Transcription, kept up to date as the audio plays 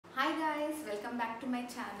welcome back to my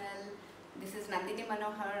channel. This is Nandini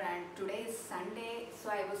MANOHAR and today is Sunday, so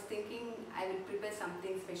I was thinking I will prepare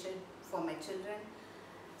something special for my children.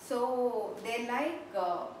 So they like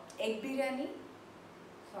egg biryani,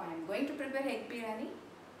 so I am going to prepare egg biryani.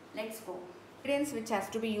 Let's go. Ingredients which has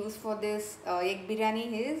to be used for this egg biryani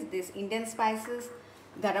is this Indian spices,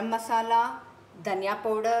 garam masala, dhania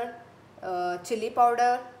powder, chili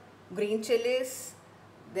powder, green chilies,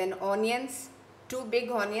 then onions, 2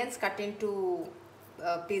 big onions cut into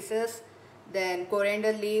pieces, then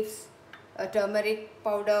coriander leaves, turmeric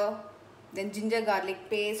powder, then ginger garlic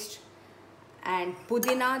paste, and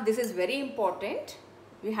pudina. This is very important.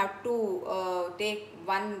 We have to take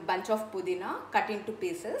one bunch of pudina cut into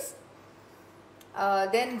pieces.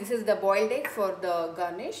 Then this is the boiled egg for the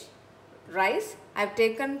garnish. Rice, I have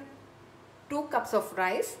taken 2 cups of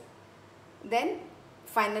rice. Then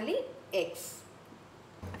finally eggs.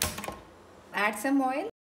 Add some oil.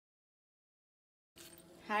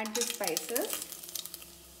 Add the spices.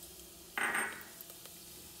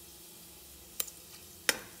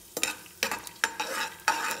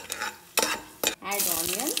 Add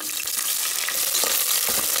onions.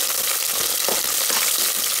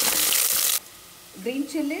 Green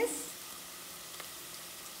chilies.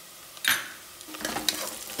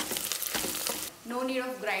 No need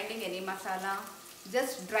of grinding any masala.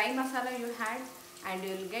 Just dry masala you had and you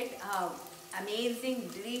will get amazing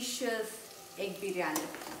delicious egg biryani.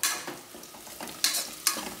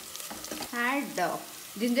 Add the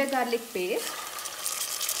ginger garlic paste,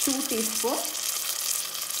 2 teaspoons.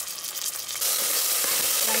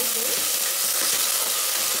 Fry this.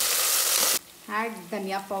 Add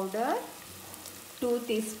dhania powder, 2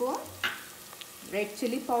 teaspoons. Red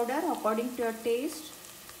chili powder according to your taste.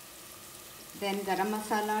 Then garam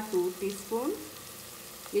masala 2 teaspoons,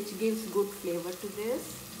 which gives good flavor to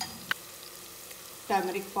this.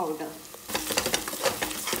 Turmeric powder.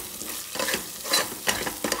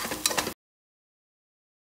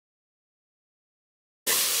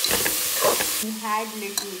 Add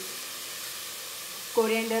little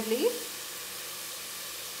coriander leaf.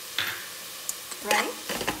 Fry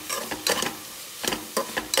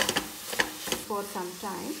for some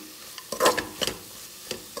time.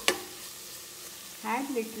 Add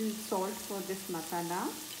little salt for this masala.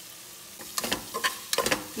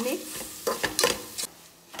 Mix.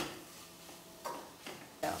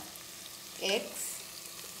 Eggs.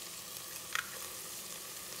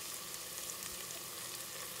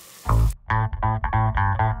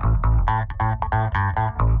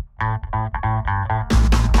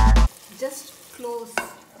 Just close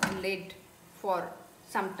the lid for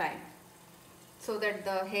some time so that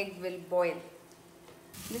the egg will boil.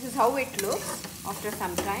 This is how it looks after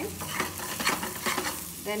some time.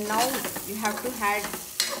 Then now you have to add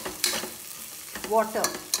water.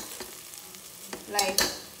 Like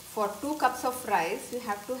for 2 cups of rice, you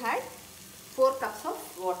have to add 4 cups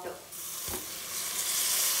of water.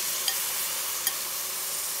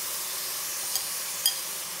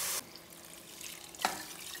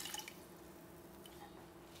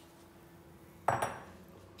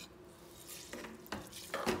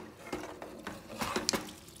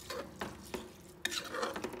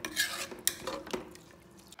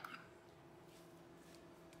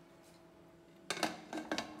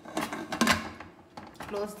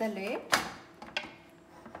 Close the lid.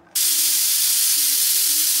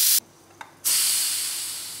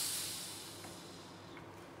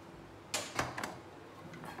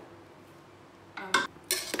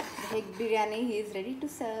 The egg biryani is ready to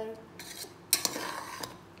serve.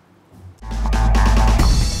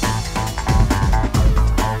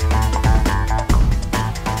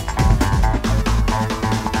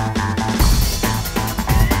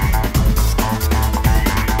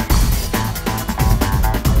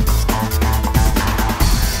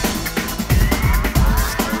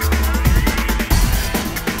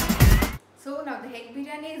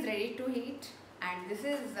 Is ready to eat, and this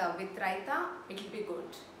is with raita. It will be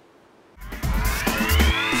good.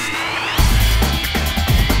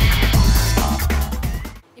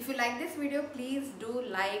 If you like this video, please do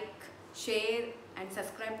like, share and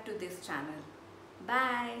subscribe to this channel.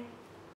 Bye.